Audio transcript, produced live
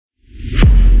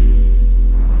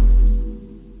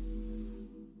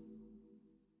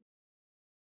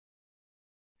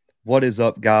What is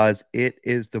up, guys? It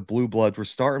is the Blue Bloods. We're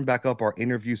starting back up our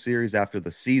interview series after the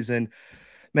season.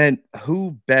 Man,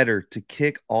 who better to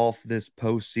kick off this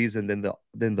postseason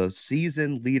than the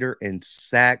season leader in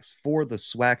sacks for the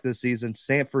SWAC this season?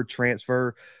 Sanford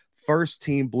transfer, first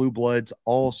team Blue Bloods,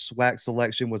 all SWAC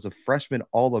selection, was a freshman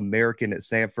All American at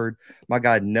Sanford. My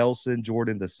guy Nelson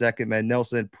Jordan the second, man.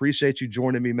 Nelson, appreciate you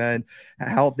joining me, man.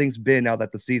 How have things been now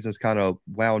that the season's kind of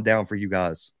wound down for you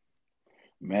guys?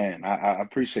 Man, I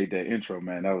appreciate that intro,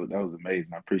 man. That was amazing.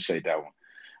 I appreciate that one.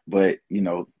 But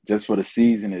just for the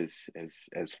season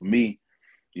as for me,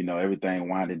 everything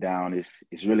winding down.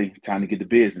 It's really time to get to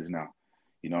business now.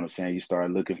 You know what I'm saying? You start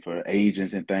looking for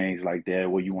agents and things like that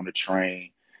where you want to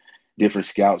train, different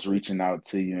scouts reaching out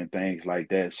to you and things like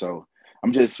that. So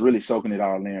I'm just really soaking it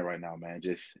all in right now, man.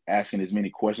 Just asking as many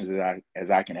questions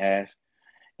as I can ask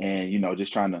and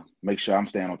just trying to make sure I'm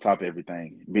staying on top of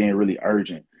everything, being really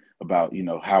urgent about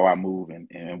how I move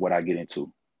and what I get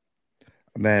into.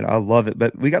 Man, I love it.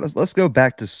 But let's go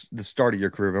back to the start of your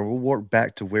career, man. We'll work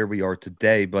back to where we are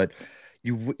today. But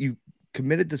you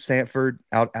committed to Sanford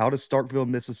out of Starkville,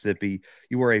 Mississippi.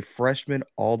 You were a freshman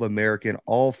All American,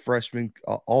 all freshman,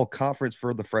 all conference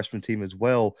for the freshman team as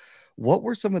well. What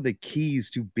were some of the keys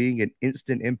to being an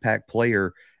instant impact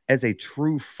player as a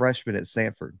true freshman at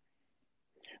Sanford?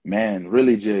 Man,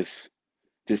 really just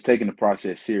taking the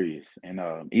process serious. And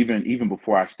even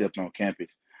before I stepped on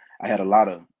campus, I had a lot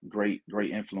of great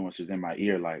influences in my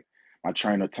ear, like my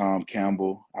trainer Tom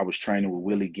Campbell. I was training with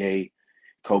Willie Gay,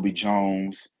 Kobe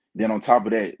Jones. Then on top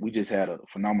of that, we just had a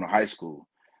phenomenal high school.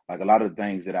 Like a lot of the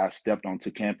things that I stepped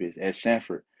onto campus at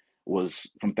Sanford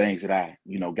was from things that I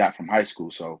got from high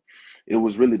school. So it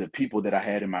was really the people that I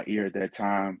had in my ear at that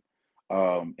time,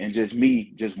 and just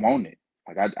me just wanting it.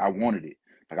 Like I wanted it.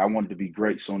 Like I wanted to be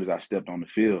great as soon as I stepped on the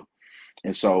field.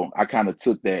 And so I kind of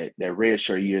took that red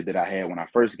shirt year that I had when I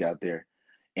first got there,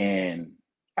 and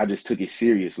I just took it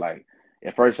serious. Like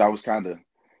at first I was kind of,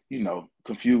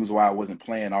 confused why I wasn't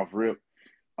playing off rip.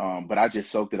 But I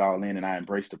just soaked it all in and I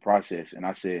embraced the process. And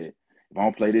I said, if I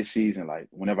don't play this season, like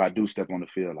whenever I do step on the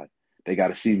field, like they got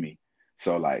to see me.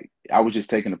 So like I was just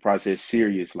taking the process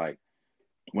serious, like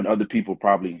when other people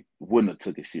probably wouldn't have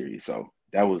took it serious. So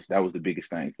that was the biggest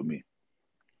thing for me.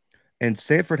 And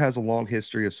Sanford has a long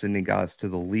history of sending guys to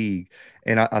the league.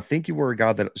 And I think you were a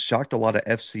guy that shocked a lot of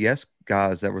FCS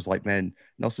guys that was like, man,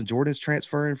 Nelson Jordan's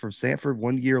transferring from Sanford,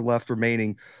 1 year left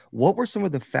remaining. What were some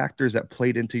of the factors that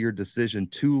played into your decision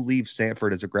to leave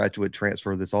Sanford as a graduate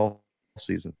transfer this all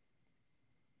season?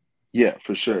 Yeah,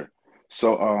 for sure.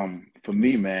 So for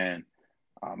me, man,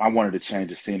 I wanted to change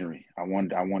the scenery. I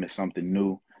wanted something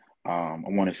new. I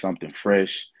wanted something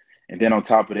fresh. And then on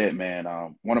top of that, man,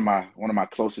 one of my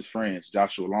closest friends,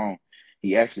 Joshua Long,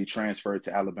 he actually transferred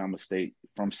to Alabama State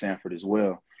from Sanford as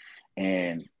well.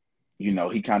 And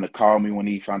he kind of called me when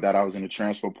he found out I was in the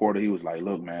transfer portal. He was like,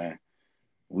 "Look, man,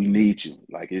 we need you.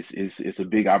 Like it's a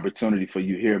big opportunity for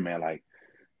you here, man. Like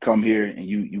come here and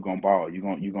you gonna ball. You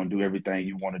gonna do everything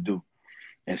you want to do."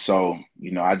 And so,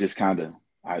 I just kind of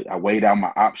I weighed out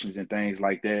my options and things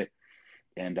like that.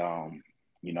 And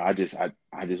I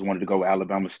just wanted to go with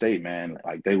Alabama State, man.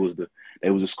 Like they was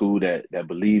a school that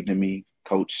believed in me.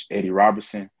 Coach Eddie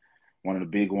Robertson, one of the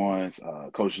big ones.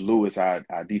 Coach Lewis, our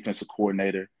defensive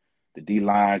coordinator, the D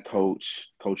line coach,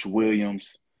 Coach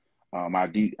Williams, our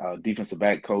defensive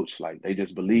back coach. Like they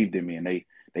just believed in me and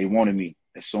they wanted me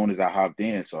as soon as I hopped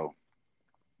in. So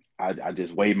I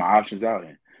just weighed my options out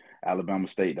and Alabama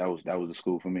State, that was a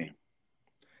school for me.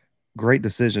 Great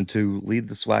decision to lead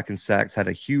the SWAC and sacks, had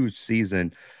a huge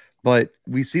season. But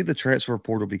we see the transfer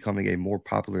portal becoming a more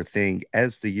popular thing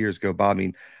as the years go by. I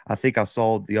mean, I think I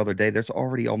saw the other day there's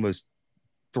already almost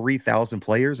 3,000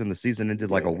 players, and the season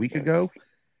ended like a Yeah, week ago that's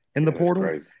in the yeah, that's portal.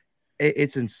 crazy.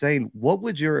 It's insane. What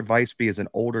would your advice be as an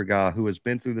older guy who has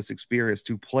been through this experience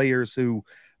to players who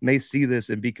may see this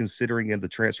and be considering in the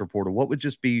transfer portal? What would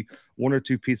just be one or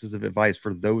two pieces of advice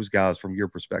for those guys from your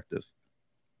perspective?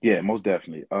 Yeah, most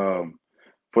definitely.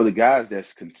 For the guys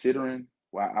that's considering,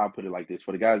 well, I'll put it like this: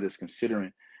 for the guys that's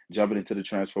considering jumping into the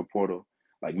transfer portal,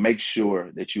 like make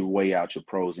sure that you weigh out your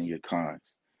pros and your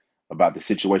cons about the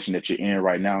situation that you're in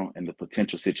right now and the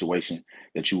potential situation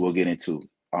that you will get into.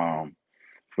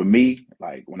 For me,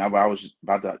 like whenever I was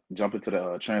about to jump into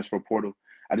the transfer portal,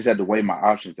 I just had to weigh my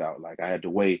options out. Like I had to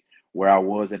weigh where I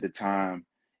was at the time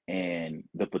and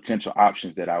the potential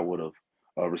options that I would have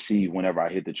received whenever I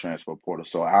hit the transfer portal.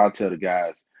 So I'll tell the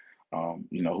guys,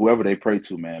 whoever they pray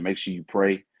to, man, make sure you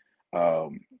pray.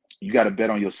 Um, you got to bet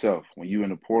on yourself when you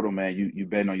in the portal, man. You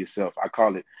betting on yourself. I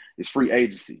call it's free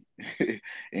agency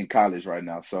in college right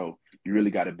now. So you really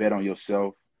got to bet on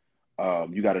yourself.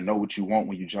 You got to know what you want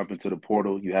when you jump into the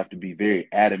portal. You have to be very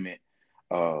adamant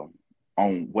uh,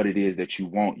 on what it is that you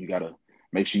want. You got to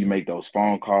make sure you make those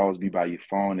phone calls, be by your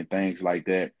phone and things like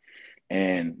that.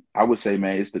 And I would say,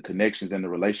 man, it's the connections and the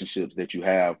relationships that you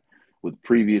have with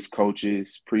previous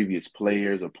coaches, previous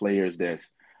players, or players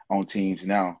that's on teams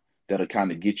now that'll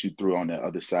kind of get you through on the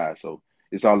other side. So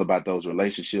it's all about those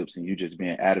relationships and you just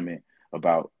being adamant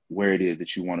about where it is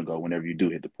that you want to go whenever you do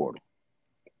hit the portal.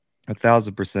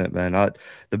 1,000%, man.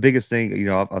 The biggest thing,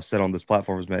 I've said on this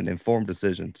platform is, man, informed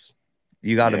decisions.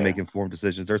 You got to Yeah, make informed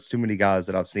decisions. There's too many guys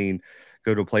that I've seen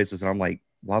go to places, and I'm like,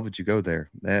 why would you go there?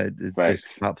 There's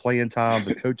facts. not playing time.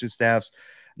 The coaching staff's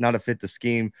not a fit the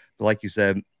scheme. But like you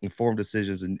said, informed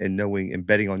decisions and knowing and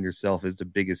betting on yourself is the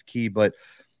biggest key. But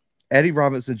Eddie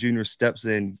Robinson Jr. steps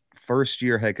in, first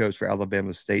year head coach for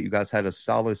Alabama State. You guys had a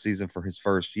solid season for his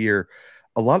first year.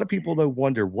 A lot of people, though,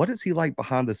 wonder, what is he like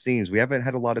behind the scenes? We haven't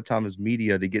had a lot of time as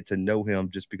media to get to know him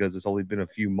just because it's only been a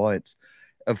few months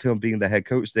of him being the head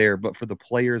coach there. But for the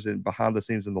players and behind the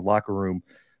scenes in the locker room,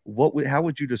 how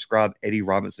would you describe Eddie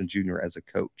Robinson Jr. as a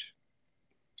coach?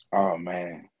 Oh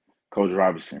man, Coach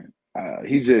Robinson.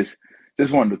 He's just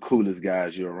one of the coolest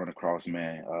guys you'll run across,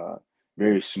 man.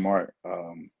 Very smart.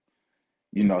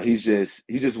 He's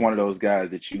just one of those guys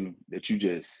that you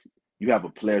have a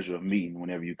pleasure of meeting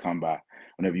whenever you come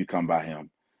by him.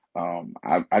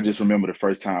 I just remember the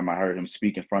first time I heard him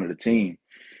speak in front of the team,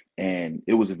 and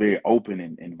it was a very open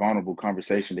and vulnerable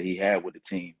conversation that he had with the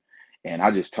team. And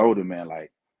I just told him, man,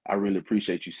 like, I really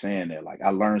appreciate you saying that. Like, I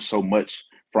learned so much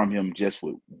from him just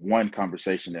with one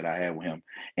conversation that I had with him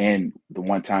and the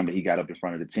one time that he got up in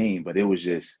front of the team. But it was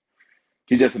just,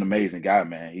 he's just an amazing guy,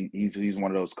 man. He's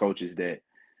one of those coaches that,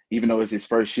 even though it's his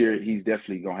first year, he's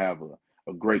definitely gonna have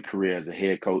a great career as a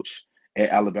head coach at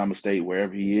Alabama State,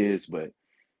 wherever he is. But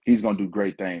he's gonna do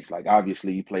great things. Like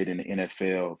obviously, he played in the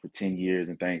NFL for 10 years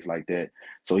and things like that.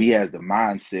 So he has the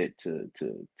mindset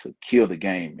to kill the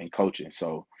game in coaching.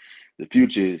 So the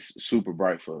future is super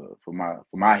bright for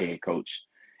my head coach,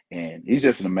 and he's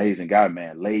just an amazing guy,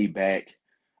 man. Laid back.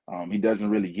 He doesn't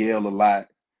really yell a lot.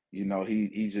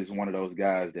 He's just one of those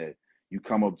guys that you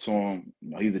come up to him.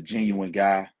 He's a genuine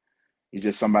guy. He's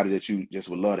just somebody that you just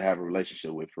would love to have a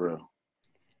relationship with, for real.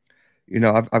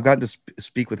 I've gotten to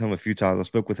speak with him a few times. I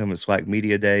spoke with him at SWAC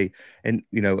Media Day, and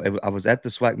I was at the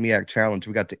SWAC MEAC Challenge.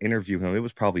 We got to interview him. It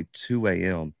was probably 2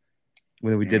 a.m.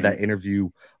 when we did that Hmm. interview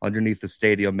underneath the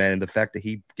stadium, man. And the fact that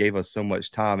he gave us so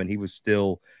much time and he was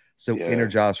still so Yeah,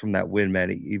 energized from that win, man,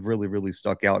 he really, really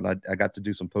stuck out. And I got to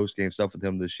do some post game stuff with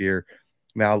him this year.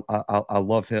 Man, I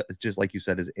love him. Just like you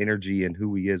said, his energy and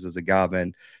who he is as a guy,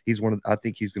 man. I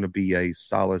think he's going to be a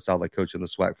solid coach in the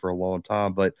SWAC for a long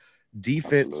time. But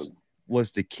defense absolutely.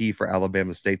 was the key for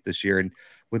Alabama State this year. And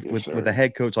with Yes, with a sir.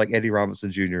 head coach like Eddie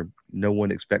Robinson Jr., no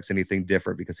one expects anything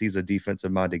different because he's a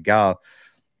defensive minded guy.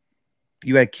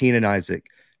 You had Keenan Isaac,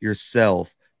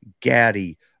 yourself,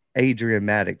 Gaddy, Adrian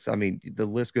Maddox. I mean, the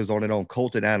list goes on and on.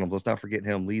 Colton Adams, let's not forget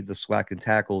him, lead the SWAC and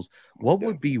tackles. Most What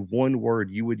would definitely. be one word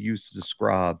you would use to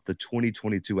describe the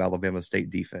 2022 Alabama State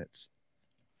defense?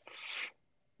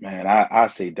 Man, I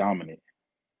say dominant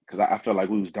because I feel like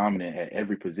we was dominant at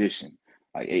every position.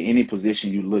 Like at any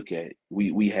position you look at,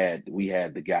 we had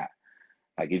the guy.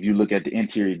 Like if you look at the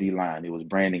interior D line, it was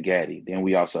Brandon Gaddy. Then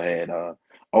we also had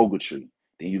Ogletree.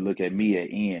 Then you look at me at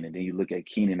end, and then you look at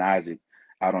Keenan Isaac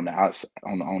out on the outs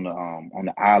on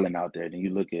the island out there. Then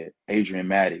you look at Adrian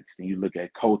Maddox. Then you look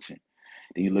at Colton.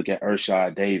 Then you look at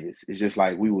Urshad Davis. It's just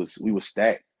like we was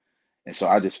stacked. And so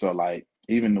I just felt like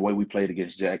even the way we played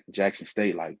against Jackson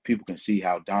State, like people can see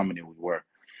how dominant we were,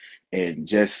 and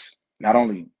just not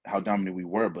only how dominant we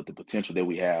were, but the potential that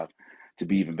we have to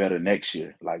be even better next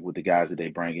year, like with the guys that they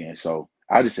bring in. So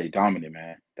I just say dominant,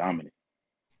 man, dominant.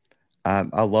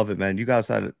 I love it, man. You guys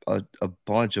had a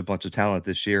bunch of talent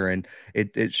this year, and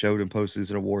it showed in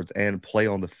postseason awards and play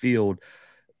on the field.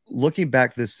 Looking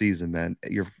back this season, man,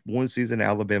 your one season at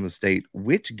Alabama State,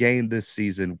 which game this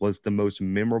season was the most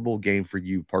memorable game for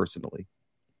you personally?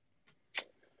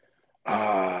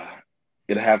 Uh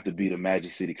it'll have to be the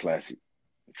Magic City Classic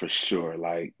for sure.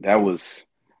 Like that was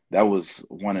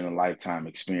one in a lifetime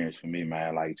experience for me,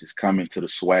 man. Like just coming to the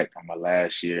SWAC on my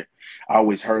last year. I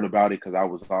always heard about it because I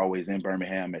was always in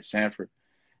Birmingham at Sanford.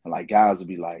 And like guys would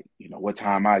be like, what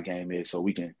time my game is, so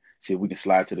we can see if we can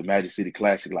slide to the Magic City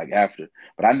Classic like after.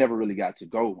 But I never really got to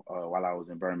go while I was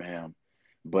in Birmingham.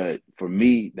 But for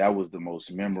me, that was the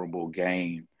most memorable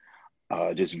game,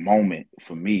 just moment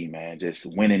for me, man. Just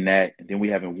winning that, and then we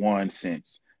haven't won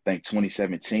since I think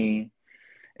 2017.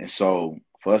 And so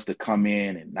for us to come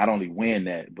in and not only win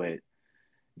that, but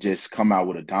just come out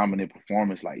with a dominant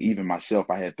performance. Like even myself,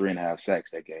 I had 3.5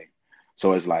 sacks that game.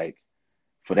 So it's like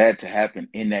for that to happen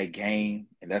in that game,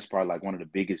 and that's probably like one of the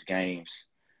biggest games,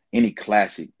 any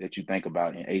classic that you think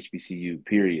about in HBCU,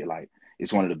 period. Like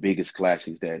it's one of the biggest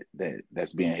classics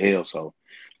that's being held. So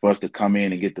for us to come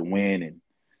in and get the win and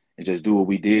just do what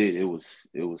we did, it was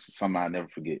something I'll never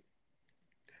forget.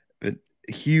 But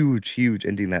huge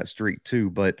ending that streak too.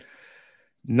 But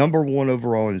number one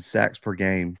overall in sacks per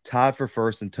game, tied for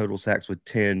first in total sacks with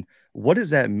 10. What does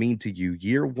that mean to you?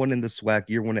 Year one in the SWAC,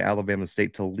 year one at Alabama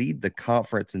State, to lead the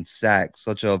conference in sacks,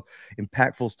 such a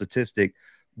impactful statistic.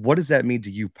 What does that mean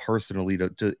to you personally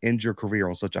to end your career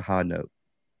on such a high note?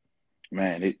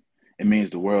 Man, it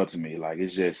means the world to me. Like it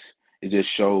just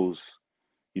shows,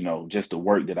 just the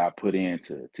work that I put in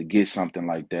to get something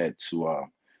like that to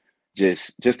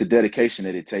just the dedication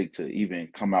that it takes to even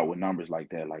come out with numbers like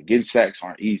that. Like getting sacks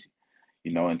aren't easy,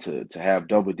 and to have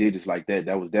double digits like that,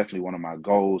 that was definitely one of my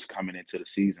goals coming into the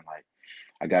season. Like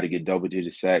I got to get double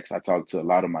digit sacks. I talked to a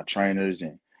lot of my trainers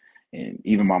and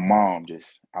even my mom.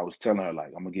 Just I was telling her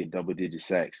like I'm gonna get double digit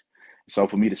sacks. So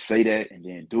for me to say that and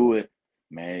then do it,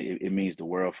 man, it means the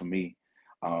world for me.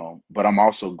 But I'm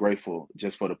also grateful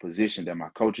just for the position that my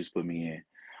coaches put me in.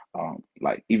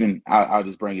 Like even I'll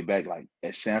just bring it back. Like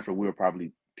at Sanford, we would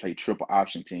probably play triple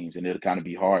option teams, and it'll kind of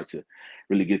be hard to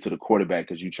really get to the quarterback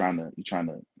because you're trying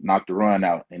to knock the run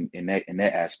out in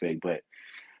that aspect. But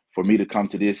for me to come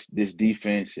to this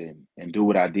defense and do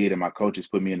what I did, and my coaches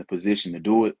put me in a position to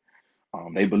do it,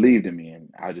 they believed in me, and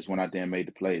I just went out there and made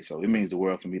the play. So it means the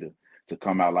world for me to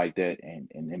come out like that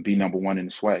and be number one in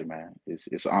the SWAC, man.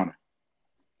 It's an honor.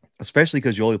 Especially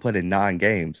because you only played in 9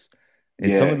 games.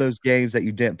 And some of Yeah, those games that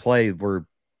you didn't play were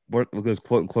those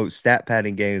quote unquote stat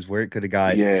padding games where it could have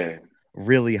got yeah,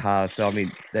 really high. So I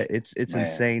mean that it's man.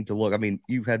 insane to look. I mean,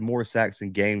 you've had more sacks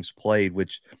than games played,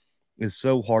 which is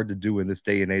so hard to do in this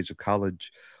day and age of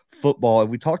college football.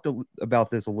 And we talked about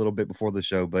this a little bit before the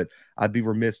show, but I'd be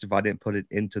remiss if I didn't put it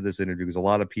into this interview because a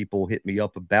lot of people hit me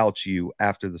up about you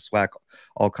after the SWAC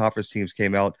all conference teams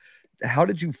came out. How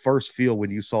did you first feel when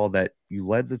you saw that you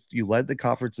led the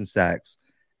conference in sacks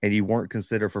and you weren't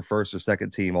considered for first or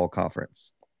second team all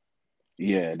conference?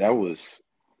 Yeah, I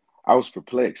was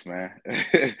perplexed, man.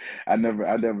 I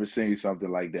never seen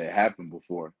something like that happen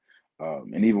before.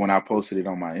 And even when I posted it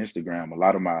on my Instagram, a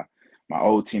lot of my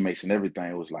old teammates and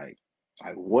everything was like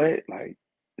what? Like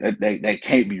that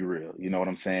can't be real. You know what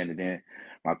I'm saying? And then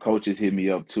my coaches hit me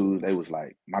up too. They was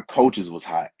like, my coaches was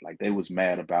hot. Like they was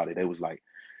mad about it. They was like,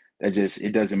 that just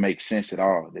it doesn't make sense at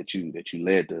all that you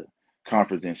led the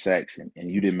conference in sacks and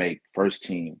you didn't make first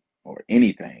team or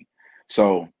anything.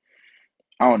 So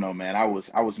I don't know, man. I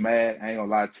was mad. I ain't gonna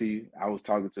lie to you. I was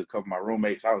talking to a couple of my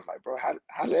roommates. I was like, bro,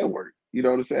 how did that work? You know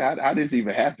what I'm saying? How did this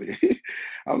even happen?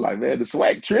 I'm like, man, the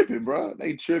SWAC tripping, bro.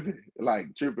 They tripping,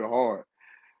 like tripping hard.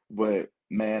 But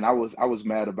man, I was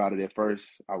mad about it at first.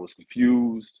 I was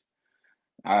confused.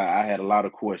 I had a lot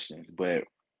of questions, but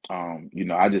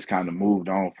I just kind of moved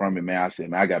on from it, man. I said,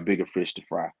 man, I got bigger fish to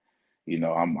fry.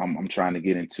 I'm trying to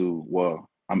get into well,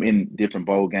 I'm in different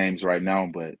bowl games right now,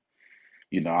 but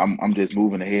I'm just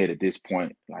moving ahead at this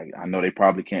point. Like I know they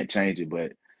probably can't change it,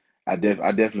 but I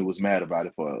definitely was mad about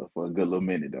it for a good little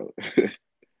minute though.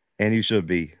 And you should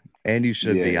be. And you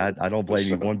should be. Yeah, I don't for blame you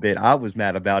sure. one bit. I was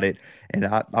mad about it. And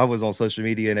I was on social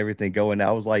media and everything going.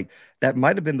 I was like, that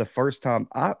might have been the first time.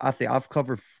 I think I've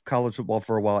covered college football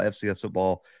for a while, FCS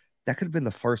football. That could have been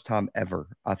the first time ever.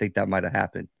 I think that might have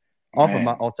happened. Man.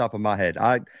 Off top of my head.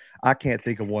 I can't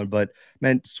think of one. But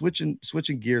man, switching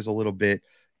gears a little bit,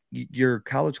 your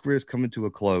college career is coming to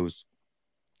a close.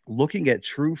 Looking at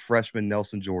true freshman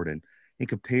Nelson Jordan and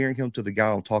comparing him to the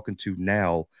guy I'm talking to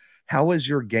now, how has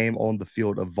your game on the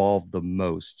field evolved the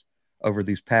most over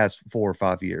these past 4 or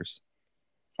 5 years?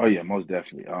 Oh yeah, most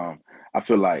definitely. I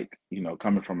feel like,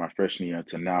 coming from my freshman year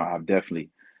until now, I've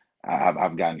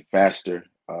gotten faster,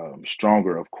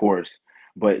 stronger, of course,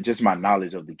 but just my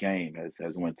knowledge of the game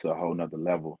has went to a whole nother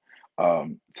level.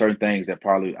 Certain things that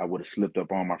probably I would have slipped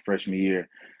up on my freshman year,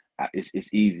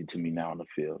 it's easy to me now on the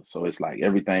field. So it's like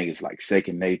everything is like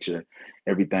second nature.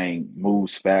 Everything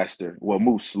moves faster. Well,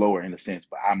 moves slower in a sense,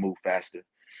 but I move faster.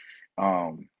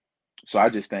 Um, so I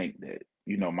just think that,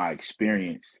 my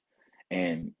experience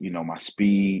and, my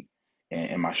speed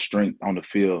and my strength on the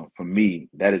field, for me,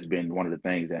 that has been one of the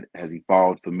things that has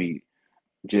evolved for me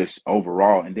just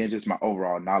overall. And then just my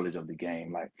overall knowledge of the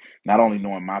game. Like not only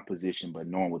knowing my position, but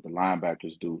knowing what the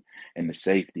linebackers do and the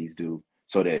safeties do.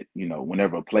 So that,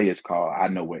 whenever a play is called, I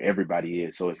know where everybody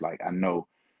is. So it's like I know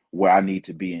where I need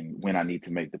to be and when I need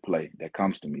to make the play that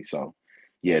comes to me. So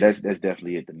yeah, that's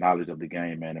definitely it. The knowledge of the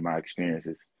game, man, and my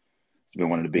experiences. It's been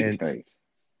one of the biggest And things.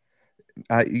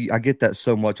 I get that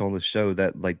so much on the show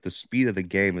that like the speed of the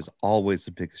game is always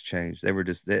the biggest change. They were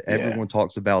just Yeah, everyone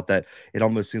talks about that. It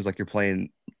almost seems like you're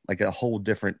playing like a whole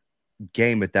different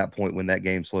game at that point when that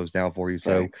game slows down for you.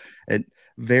 So thanks. it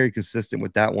very consistent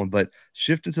with that one. But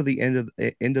shifting to the end of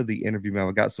the interview, man,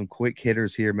 we got some quick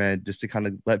hitters here, man, just to kind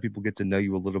of let people get to know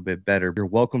you a little bit better. Your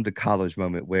welcome to college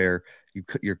moment where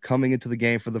you're coming into the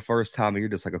game for the first time and you're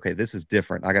just like, okay, this is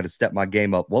different. I got to step my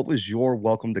game up. What was your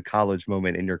welcome to college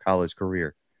moment in your college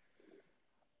career?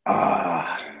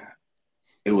 Ah,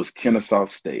 it was Kennesaw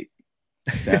State,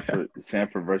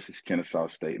 Sanford versus Kennesaw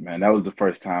State. Man, that was the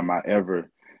first time I ever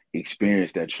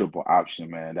experienced that triple option.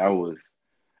 Man, that was.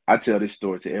 I tell this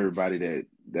story to everybody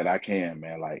that I can.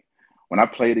 Man, like when I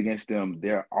played against them,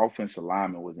 their offensive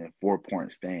lineman was in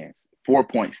 4-point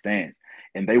stands,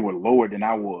 and they were lower than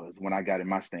I was when I got in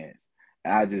my stance.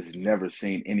 And I just never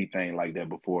seen anything like that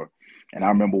before. And I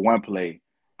remember one play,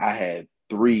 I had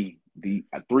three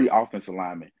offensive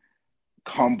linemen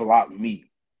come block me,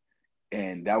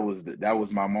 and that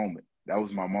was my moment. That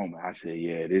was my moment. I said,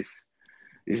 yeah, this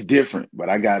it's different, but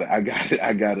I gotta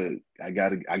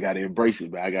embrace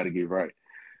it, but I gotta get right.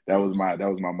 That was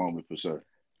my moment for sure.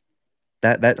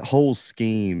 That whole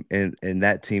scheme and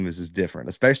that team is just different,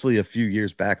 especially a few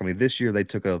years back. I mean, this year they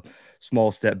took a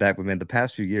small step back, but man, the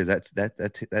past few years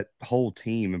that whole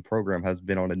team and program has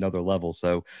been on another level.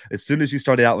 So as soon as you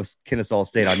started out with Kennesaw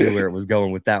State, I knew where it was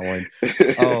going with that one.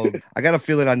 I got a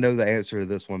feeling I know the answer to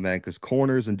this one, man, because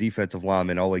corners and defensive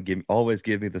linemen always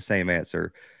give me the same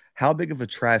answer. How big of a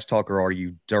trash talker are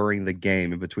you during the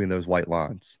game in between those white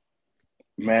lines?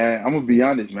 Man, I'm gonna be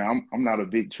honest, man. I'm not a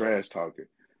big trash talker.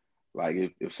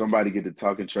 Like if somebody get to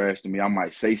talking trash to me, I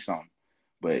might say something.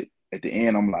 But at the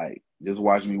end, I'm like, just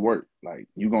watch me work. Like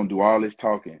you gonna do all this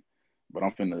talking, but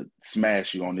I'm finna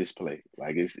smash you on this play.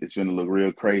 Like it's finna look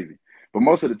real crazy. But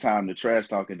most of the time, the trash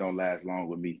talking don't last long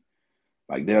with me.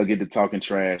 Like they'll get to talking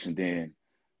trash, and then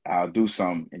I'll do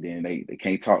something, and then they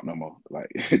can't talk no more.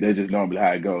 Like that's just normally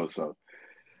how it goes. So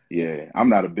yeah, I'm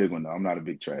not a big one though. I'm not a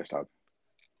big trash talker.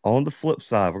 On the flip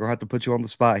side, we're gonna have to put you on the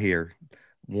spot here.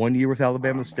 1 year with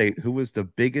Alabama Oh State, man. who was the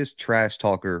biggest trash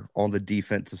talker on the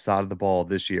defensive side of the ball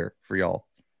this year for y'all?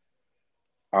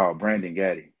 Oh, Brandon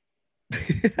Gaddy.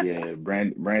 Yeah,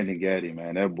 Brandon Gaddy,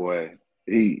 man. That boy,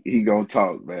 he gonna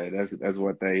talk, man. That's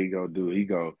one thing he gonna do. He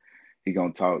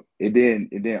gonna talk. And then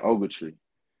Ogletree,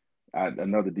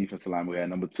 another defensive lineman we had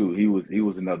number two. He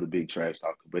was another big trash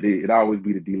talker. But it always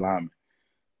be the D lineman.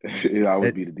 It always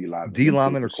It, be the D lineman. D Them two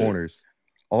lineman for or sure. corners?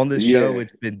 On the show, Yeah.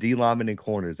 it's been D lineman and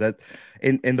corners. That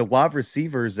and the wide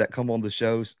receivers that come on the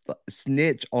show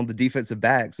snitch on the defensive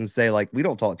backs and say like we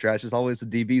don't talk trash. It's always the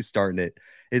DB starting it.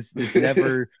 It's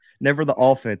never the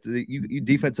offense. You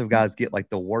defensive guys get like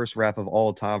the worst rap of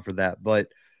all time for that. But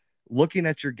looking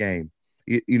at your game,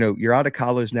 you know you're out of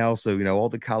college now, so you know all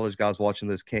the college guys watching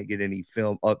this can't get any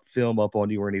film up on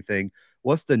you or anything.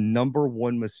 What's the number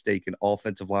one mistake an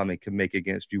offensive lineman can make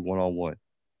against you one on one?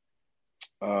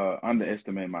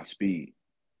 Underestimate my speed.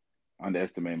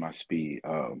 Underestimate my speed.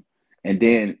 And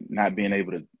then not being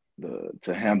able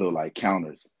to handle like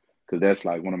counters, because that's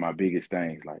like one of my biggest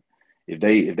things. Like if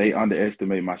they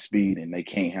underestimate my speed and they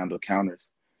can't handle counters,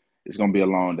 it's gonna be a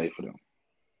long day for them.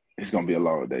 It's gonna be a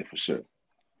long day for sure.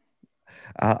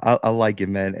 I like it,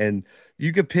 man. And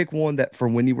you could pick one that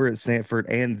from when you were at Sanford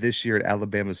and this year at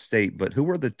Alabama State. But who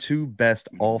are the two best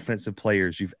Mm. offensive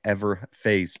players you've ever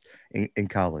faced in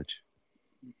college?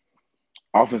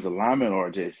 Offensive lineman or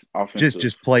just Just offensive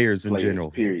just players in players,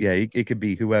 general. Yeah, period. it could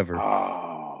be whoever.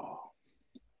 Oh,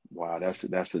 wow,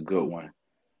 that's a good one.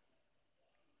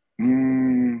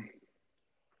 Mm,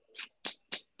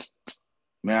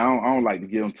 man, I don't like to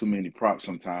give them too many props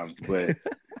sometimes, but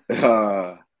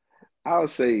uh, I'll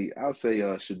say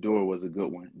Shador was a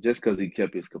good one just because he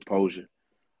kept his composure.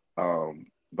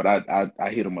 But I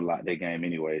hit him a lot that game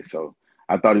anyway, so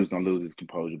I thought he was gonna lose his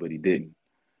composure, but he didn't.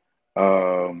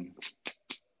 Um,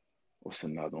 what's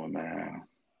another one, man?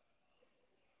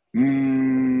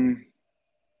 Mm,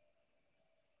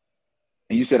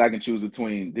 and you said I can choose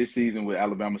between this season with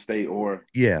Alabama State or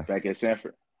Yeah. back at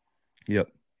Sanford. Yep.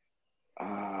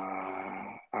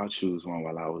 I'll choose one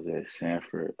while I was at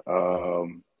Sanford.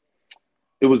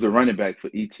 It was the running back for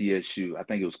ETSU. I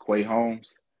think it was Quay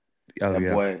Holmes. Oh That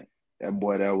yeah. boy, that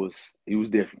boy, that was he was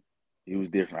different. He was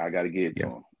different. I got to get it to Yeah.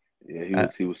 him. Yeah, Uh,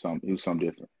 he was something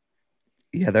different.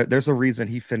 yeah, there's a reason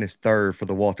he finished third for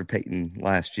the Walter Payton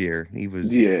last year. He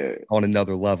was Yeah. on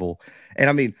another level. And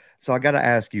I mean, so I got to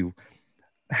ask you,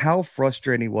 how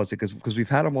frustrating was it? Because we've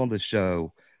had him on the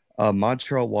show.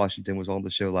 Montreal Washington was on the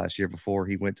show last year before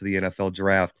he went to the NFL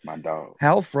draft. My dog.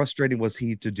 How frustrating was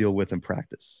he to deal with in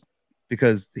practice?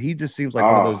 because he just seems like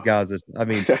one of those Oh, guys that's, I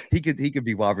mean, he could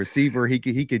be wide receiver, he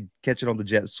could catch it on the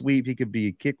jet sweep, he could be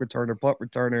a kick returner, punt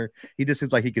returner. He just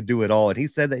seems like he could do it all. And he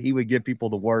said that he would give people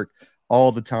the work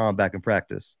all the time back in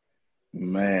practice.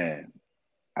 man,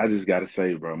 I just gotta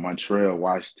say, bro, Montreal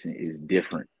Washington is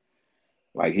different.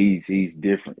 Like he's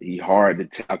different. He hard to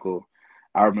tackle.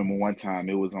 I remember one time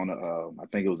it was on I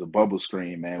think it was a bubble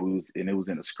screen, man. It was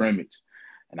in a scrimmage,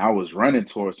 and I was running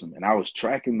towards him, and I was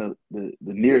tracking the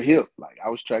near hip, like I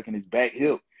was tracking his back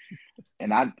hip,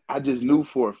 and I just knew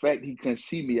for a fact he couldn't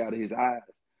see me out of his eyes,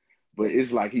 but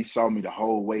it's like he saw me the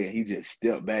whole way, and he just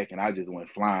stepped back, and I just went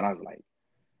flying. I was like,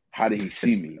 how did he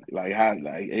see me? Like how?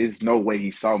 Like it's no way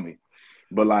he saw me,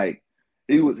 but like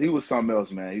he was something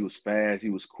else, man. He was fast, he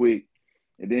was quick.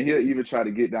 And then he'll even try to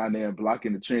get down there and block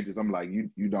in the trenches. I'm like, you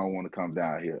don't want to come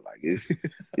down here. Like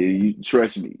you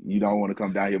trust me, you don't want to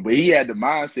come down here. But he had the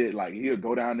mindset like he'll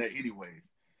go down there anyways.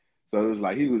 So it was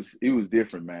like he was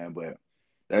different, man. But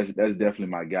that's definitely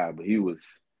my guy. But he was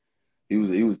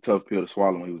a tough pill to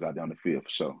swallow when he was out there on the field for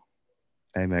sure.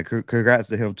 Hey man, congrats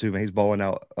to him too, man. He's balling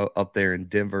out up there in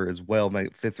Denver as well, man.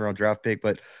 5th round draft pick.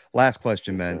 But last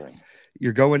question, Yes, man. sir.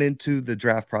 You're going into the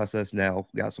draft process now.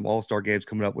 We got some all-star games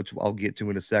coming up, which I'll get to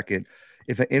in a second.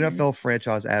 If an Mhm. NFL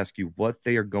franchise asks you what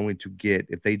they are going to get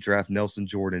if they draft Nelson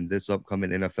Jordan this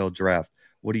upcoming NFL draft,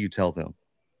 what do you tell them?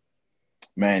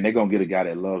 Man, they're gonna get a guy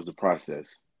that loves the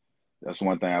process. That's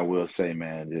one thing I will say,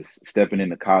 man. Just stepping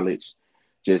into college,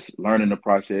 just learning the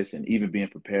process, and even being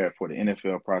prepared for the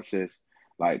NFL process.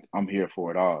 Like I'm here for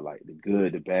it all. Like the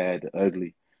good, the bad, the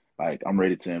ugly. Like I'm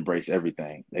ready to embrace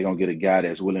everything. They're gonna get a guy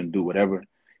that's willing to do whatever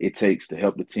it takes to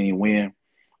help the team win,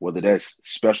 whether that's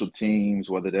special teams,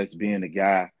 whether that's being the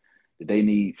guy that they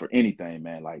need for anything,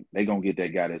 man. Like they're gonna get that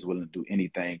guy that's willing to do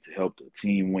anything to help the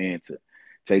team win, to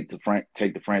take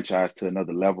the franchise to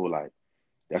another level. Like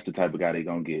that's the type of guy they're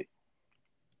gonna get.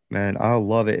 Man, I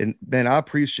love it. And man, I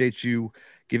appreciate you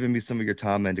giving me some of your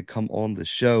time, man, to come on the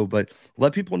show. But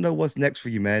let people know what's next for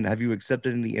you, man. Have you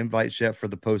accepted any invites yet for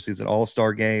the postseason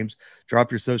all-star games? Drop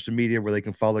your social media where they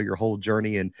can follow your whole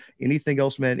journey and anything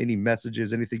else, man. Any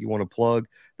messages, anything you want to plug?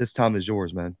 This time is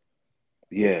yours, man.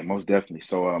 Yeah, most definitely.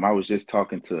 So I was just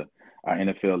talking to our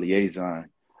NFL liaison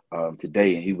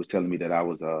today, and he was telling me that I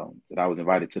was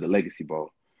invited to the Legacy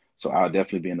Bowl. So I'll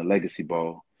definitely be in the Legacy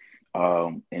Bowl.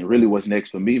 And really, what's next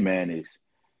for me, man, is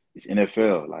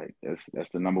NFL. Like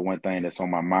that's the number one thing that's on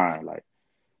my mind. Like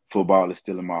football is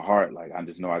still in my heart. Like I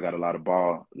just know I got a lot of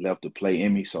ball left to play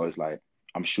in me. So it's like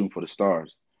I'm shooting for the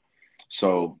stars.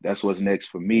 So that's what's next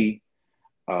for me.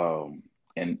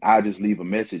 And I just leave a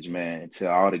message, man, and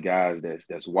tell all the guys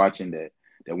that's watching that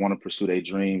want to pursue their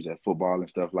dreams at football and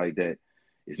stuff like that.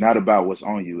 It's not about what's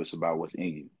on you; it's about what's in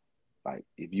you. Like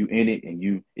if you in it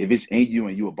and if it's in you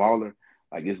and you a baller,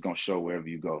 like it's gonna show wherever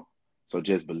you go. So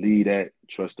just believe that,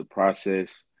 trust the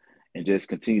process, and just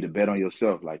continue to bet on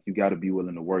yourself. Like you got to be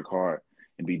willing to work hard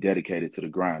and be dedicated to the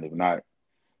grind. If not,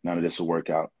 none of this will work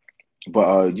out.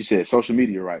 But you said social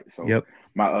media, right? So Yep.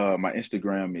 my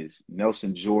Instagram is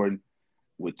Nelson Jordan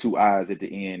with two eyes at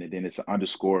the end, and then it's an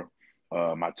underscore.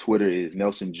 My Twitter is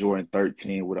Nelson Jordan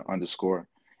 13 with an underscore,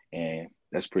 and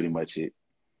that's pretty much it.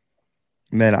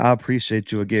 Man, I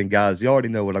appreciate you again, guys. You already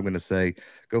know what I'm going to say.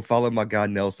 Go follow my guy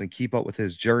Nelson. Keep up with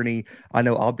his journey. I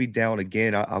know I'll be down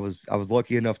again. I was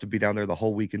lucky enough to be down there the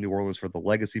whole week in New Orleans for the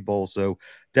Legacy Bowl. So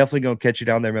definitely going to catch you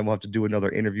down there, man. We'll have to do another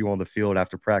interview on the field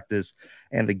after practice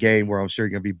and the game, where I'm sure you're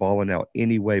going to be balling out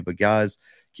anyway. But guys,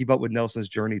 keep up with Nelson's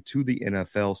journey to the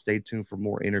NFL. Stay tuned for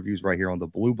more interviews right here on the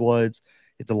Blue Bloods.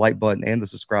 Hit the like button and the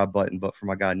subscribe button. But for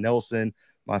my guy Nelson,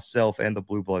 myself, and the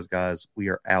Blue Bloods guys, we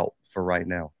are out for right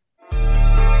now.